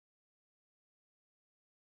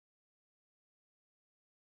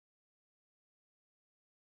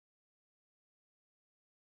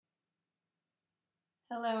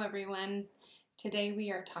Hello everyone. Today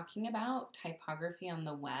we are talking about typography on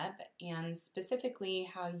the web and specifically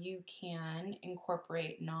how you can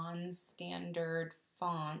incorporate non-standard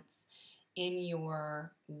fonts in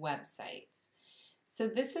your websites. So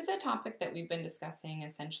this is a topic that we've been discussing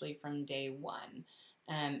essentially from day one.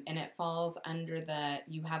 And it falls under the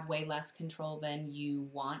you have way less control than you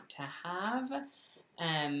want to have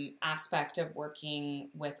aspect of working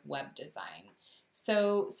with web design.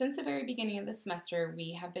 So since the very beginning of the semester,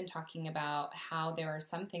 we have been talking about how there are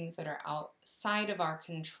some things that are outside of our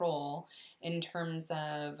control in terms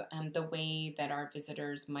of the way that our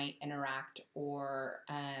visitors might interact or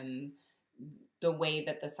the way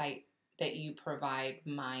that the site that you provide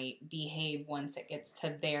might behave once it gets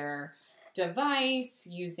to their device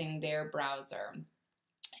using their browser.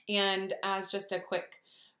 And as just a quick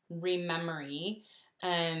rememory,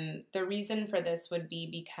 the reason for this would be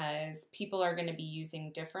because people are going to be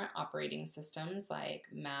using different operating systems like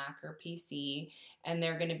Mac or PC, and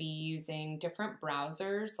they're going to be using different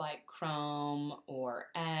browsers like Chrome or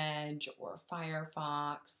Edge or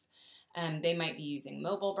Firefox. They might be using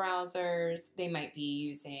mobile browsers, they might be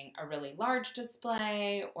using a really large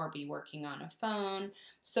display or be working on a phone.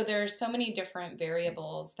 So there are so many different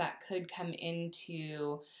variables that could come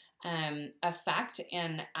into affect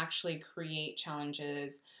and actually create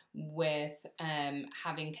challenges with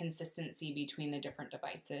having consistency between the different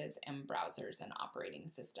devices and browsers and operating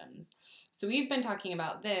systems. So we've been talking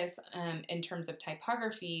about this in terms of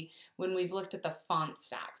typography when we've looked at the font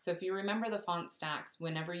stacks. So if you remember the font stacks,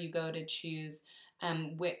 whenever you go to choose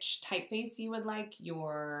which typeface you would like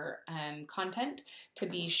your content to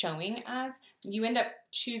be showing as, you end up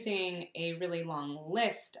choosing a really long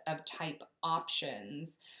list of type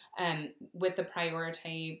options, with the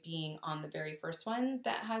priority being on the very first one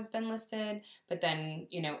that has been listed. But then,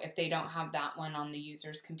 if they don't have that one on the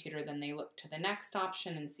user's computer, then they look to the next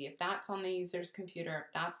option and see if that's on the user's computer.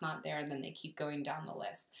 If that's not there, then they keep going down the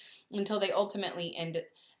list until they ultimately end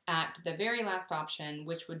at the very last option,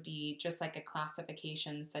 which would be just like a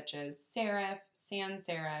classification such as serif, sans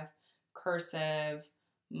serif, cursive,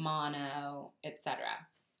 mono, etc.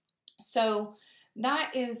 So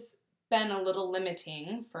that is been a little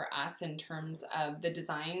limiting for us in terms of the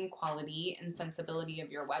design quality and sensibility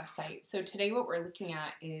of your website. So today what we're looking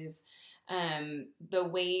at is the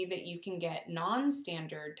way that you can get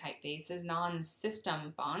non-standard typefaces,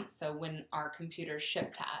 non-system fonts. So when our computers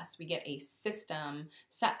ship to us, we get a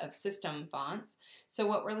set of system fonts. So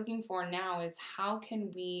what we're looking for now is how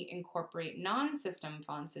can we incorporate non-system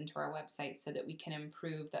fonts into our website so that we can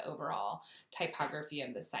improve the overall typography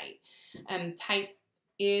of the site. Type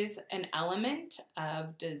is an element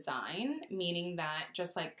of design, meaning that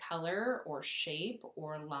just like color or shape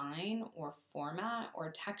or line or format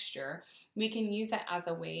or texture, we can use it as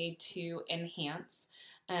a way to enhance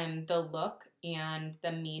the look and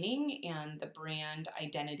the meaning and the brand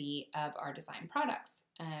identity of our design products.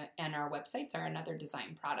 And our websites are another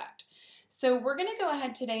design product. So we're going to go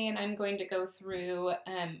ahead today and I'm going to go through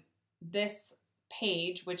this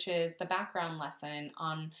page, which is the background lesson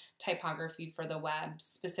on typography for the web,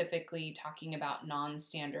 specifically talking about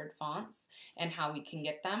non-standard fonts and how we can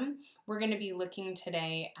get them. We're going to be looking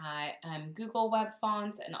today at Google Web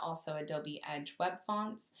Fonts and also Adobe Edge Web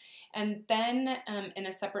Fonts. And then in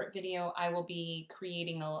a separate video, I will be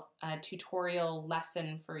creating a tutorial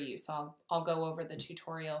lesson for you. So I'll go over the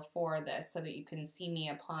tutorial for this so that you can see me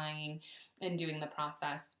applying and doing the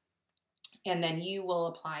process. And then you will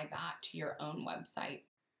apply that to your own website.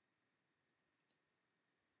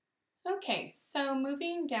 Okay, so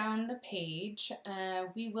moving down the page,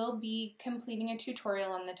 we will be completing a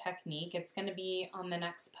tutorial on the technique. It's going to be on the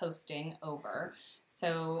next posting over,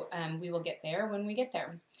 so we will get there when we get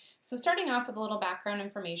there. So starting off with a little background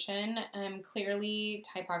information, clearly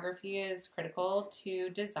typography is critical to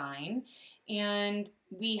design, and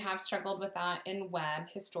we have struggled with that in web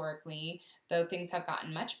historically, though things have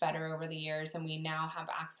gotten much better over the years, and we now have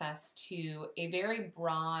access to a very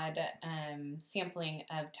broad sampling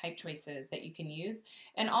of type choices that you can use,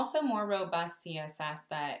 and also more robust CSS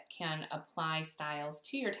that can apply styles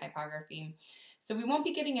to your typography. So we won't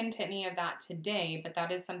be getting into any of that today, but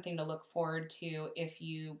that is something to look forward to if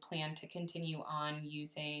you plan to continue on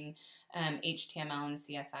using HTML and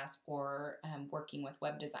CSS or working with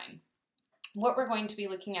web design. What we're going to be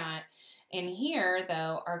looking at In here,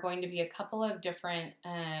 though, are going to be a couple of different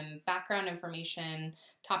background information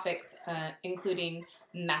topics, including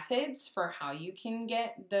methods for how you can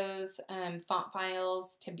get those font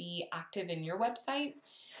files to be active in your website.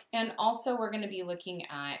 And also we're going to be looking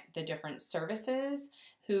at the different services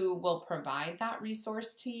who will provide that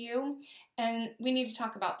resource to you. And we need to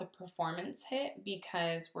talk about the performance hit,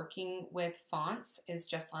 because working with fonts is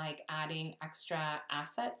just like adding extra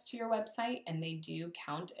assets to your website, and they do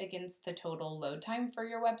count against the total load time for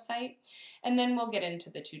your website. And then we'll get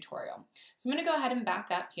into the tutorial. So I'm going to go ahead and back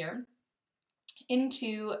up here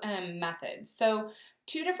into methods. So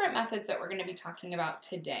two different methods that we're going to be talking about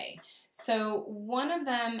today. So one of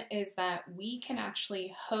them is that we can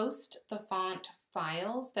actually host the font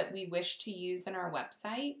files that we wish to use in our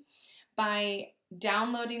website by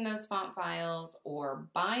downloading those font files or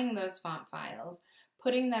buying those font files,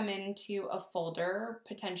 putting them into a folder,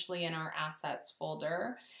 potentially in our assets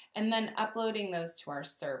folder, and then uploading those to our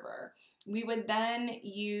server. We would then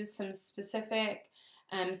use some specific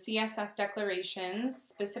CSS declarations,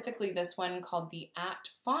 specifically this one called the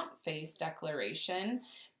 @FontFace declaration,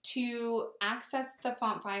 to access the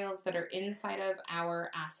font files that are inside of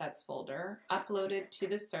our assets folder, uploaded to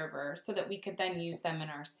the server, so that we could then use them in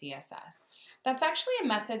our CSS. That's actually a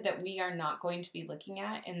method that we are not going to be looking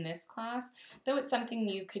at in this class, though it's something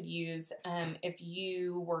you could use if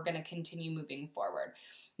you were going to continue moving forward.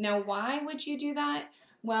 Now, why would you do that?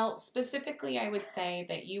 Well, specifically, I would say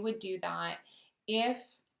that you would do that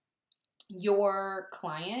if your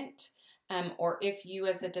client or if you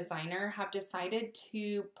as a designer have decided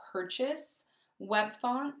to purchase web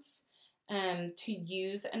fonts to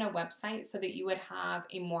use in a website, so that you would have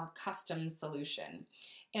a more custom solution.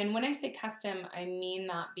 And when I say custom, I mean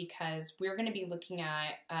that because we're going to be looking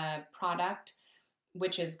at a product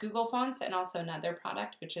which is Google Fonts, and also another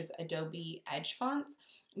product which is Adobe Edge Fonts.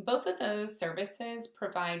 Both of those services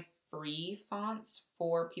provide free fonts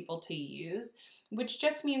for people to use, which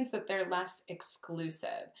just means that they're less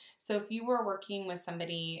exclusive. So if you were working with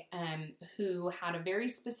somebody who had a very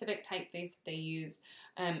specific typeface that they use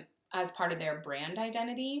as part of their brand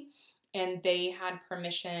identity, and they had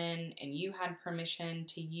permission and you had permission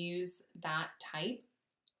to use that type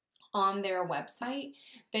on their website,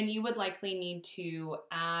 then you would likely need to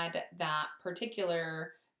add that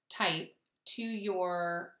particular type to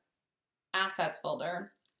your assets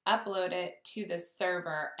folder, upload it to the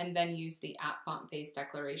server, and then use the @FontFace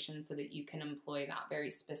declaration so that you can employ that very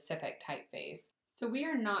specific typeface. So we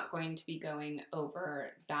are not going to be going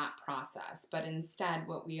over that process, but instead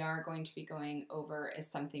what we are going to be going over is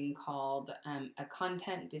something called a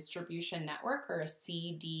content distribution network, or a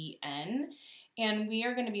CDN. And we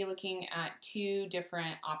are going to be looking at two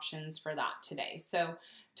different options for that today. So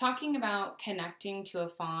talking about connecting to a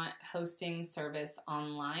font hosting service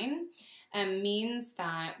online means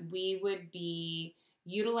that we would be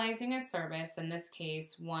utilizing a service, in this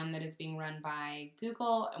case one that is being run by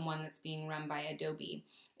Google and one that's being run by Adobe,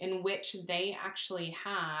 in which they actually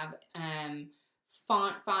have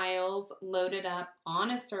font files loaded up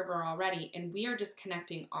on a server already, and we are just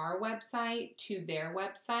connecting our website to their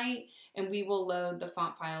website, and we will load the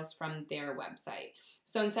font files from their website.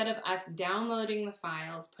 So instead of us downloading the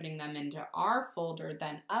files, putting them into our folder,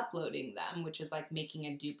 then uploading them, which is like making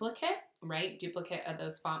a duplicate, right? Duplicate of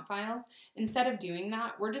those font files. Instead of doing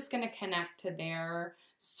that, we're just going to connect to their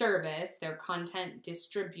service, their content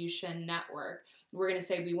distribution network. We're going to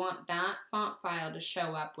say we want that font file to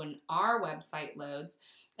show up when our website loads.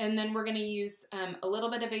 And then we're going to use a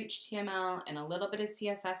little bit of HTML and a little bit of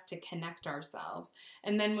CSS to connect ourselves.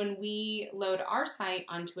 And then when we load our site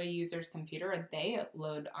onto a user's computer, or they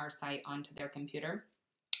load our site onto their computer,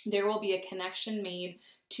 there will be a connection made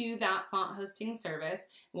to that font hosting service.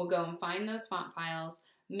 We'll go and find those font files,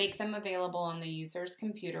 make them available on the user's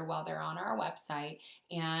computer while they're on our website,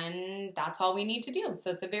 and that's all we need to do. So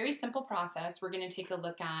it's a very simple process. We're going to take a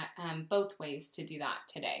look at both ways to do that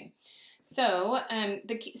today. So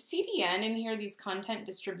the CDN in here, these content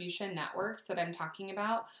distribution networks that I'm talking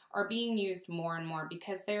about, are being used more and more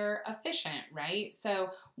because they're efficient, right?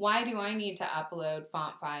 So why do I need to upload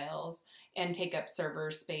font files and take up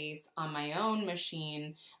server space on my own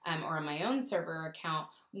machine or on my own server account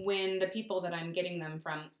when the people that I'm getting them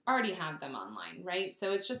from already have them online, right?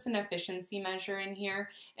 So it's just an efficiency measure in here.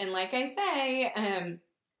 And like I say,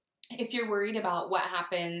 if you're worried about what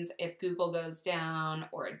happens if Google goes down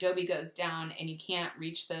or Adobe goes down and you can't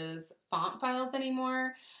reach those font files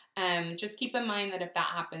anymore, just keep in mind that if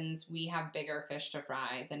that happens, we have bigger fish to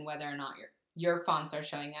fry than whether or not your fonts are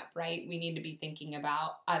showing up, right? We need to be thinking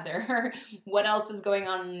about what else is going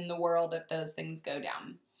on in the world if those things go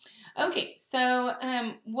down. Okay, so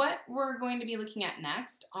what we're going to be looking at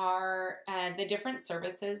next are the different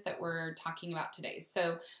services that we're talking about today.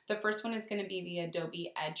 So the first one is going to be the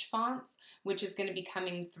Adobe Edge fonts, which is going to be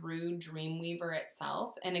coming through Dreamweaver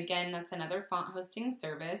itself. And again, that's another font hosting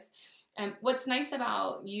service. What's nice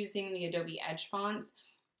about using the Adobe Edge fonts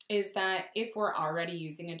is that if we're already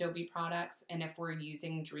using Adobe products and if we're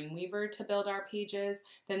using Dreamweaver to build our pages,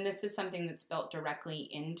 then this is something that's built directly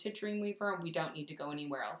into Dreamweaver and we don't need to go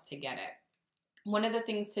anywhere else to get it. One of the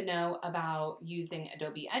things to know about using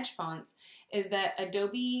Adobe Edge fonts is that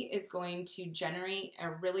Adobe is going to generate a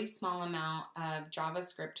really small amount of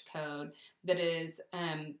JavaScript code that is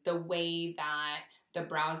the way that the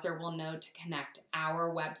browser will know to connect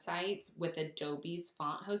our websites with Adobe's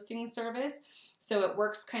font hosting service. So it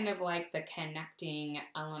works kind of like the connecting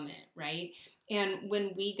element, right? And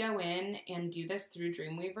when we go in and do this through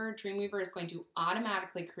Dreamweaver, Dreamweaver is going to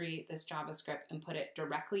automatically create this JavaScript and put it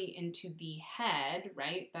directly into the head,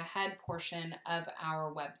 right? The head portion of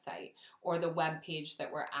our website or the web page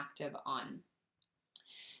that we're active on.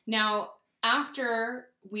 Now, after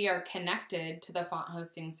we are connected to the font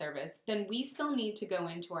hosting service, then we still need to go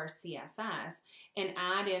into our CSS and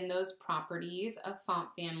add in those properties of font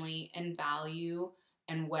family and value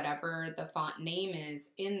and whatever the font name is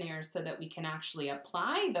in there so that we can actually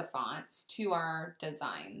apply the fonts to our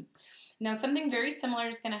designs. Now, something very similar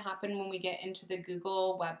is going to happen when we get into the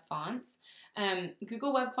Google Web Fonts.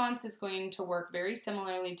 Google Web Fonts is going to work very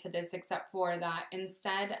similarly to this, except for that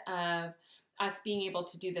instead of us being able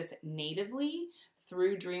to do this natively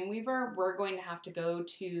through Dreamweaver, we're going to have to go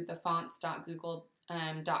to the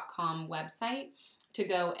fonts.google.com website to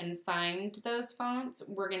go and find those fonts.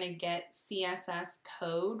 We're going to get CSS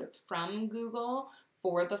code from Google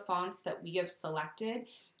for the fonts that we have selected.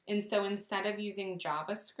 And so instead of using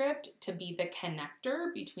JavaScript to be the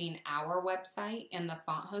connector between our website and the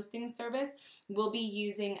font hosting service, we'll be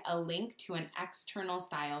using a link to an external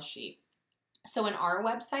style sheet. So in our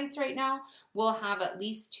websites right now, we'll have at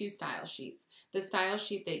least two style sheets. The style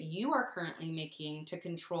sheet that you are currently making to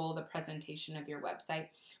control the presentation of your website,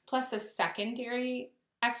 plus a secondary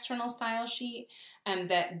external style sheet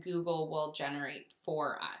that Google will generate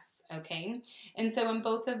for us, okay? And so in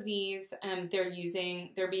both of these,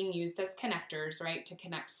 they're being used as connectors, right, to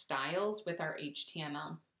connect styles with our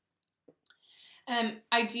HTML.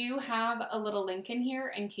 I do have a little link in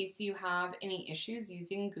here in case you have any issues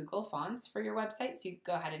using Google Fonts for your website, so you can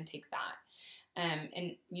go ahead and take that,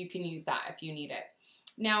 and you can use that if you need it.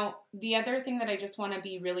 Now, the other thing that I just want to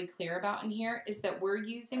be really clear about in here is that we're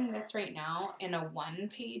using this right now in a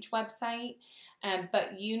one-page website,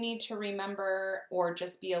 but you need to remember or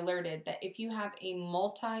just be alerted that if you have a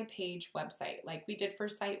multi-page website, like we did for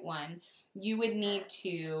Site 1, you would need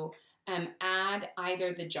to add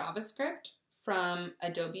either the JavaScript from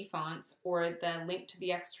Adobe Fonts or the link to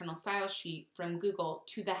the external style sheet from Google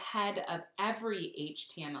to the head of every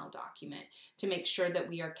HTML document to make sure that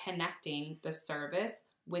we are connecting the service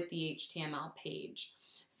with the HTML page.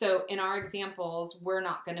 So in our examples, we're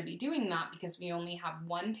not going to be doing that because we only have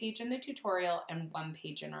one page in the tutorial and one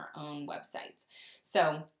page in our own websites.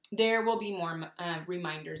 So there will be more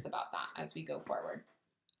reminders about that as we go forward.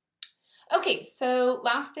 Okay, so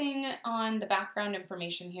last thing on the background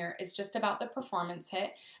information here is just about the performance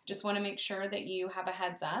hit. Just want to make sure that you have a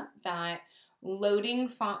heads up that loading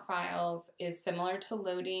font files is similar to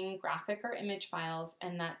loading graphic or image files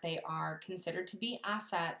and that they are considered to be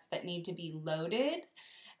assets that need to be loaded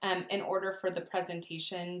in order for the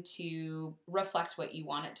presentation to reflect what you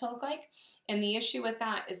want it to look like. And the issue with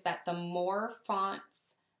that is that the more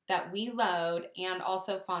fonts that we load and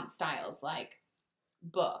also font styles like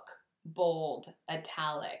book, bold,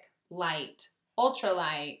 italic, light,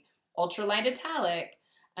 ultralight, ultralight italic,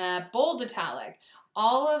 bold italic,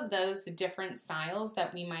 all of those different styles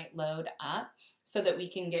that we might load up so that we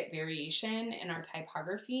can get variation in our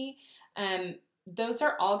typography, those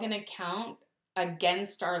are all going to count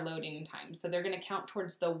against our loading time. So they're going to count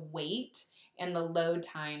towards the weight and the load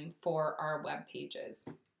time for our web pages.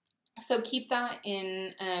 So keep that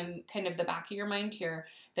in kind of the back of your mind here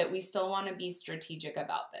that we still want to be strategic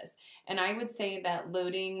about this. And I would say that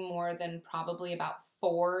loading more than probably about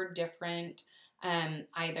 4 different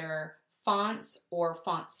either fonts or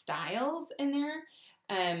font styles in there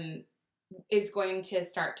is going to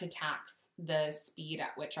start to tax the speed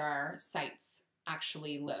at which our sites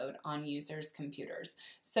actually load on users' computers.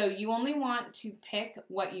 So you only want to pick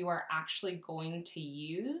what you are actually going to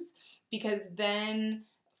use, because then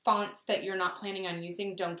fonts that you're not planning on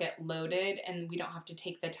using don't get loaded and we don't have to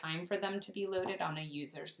take the time for them to be loaded on a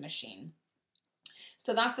user's machine.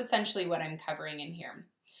 So that's essentially what I'm covering in here.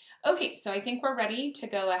 Okay, so I think we're ready to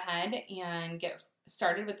go ahead and get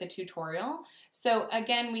started with the tutorial. So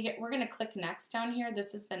again, we're going to click next down here.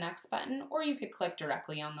 This is the next button, or you could click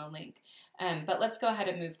directly on the link. But let's go ahead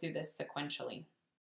and move through this sequentially.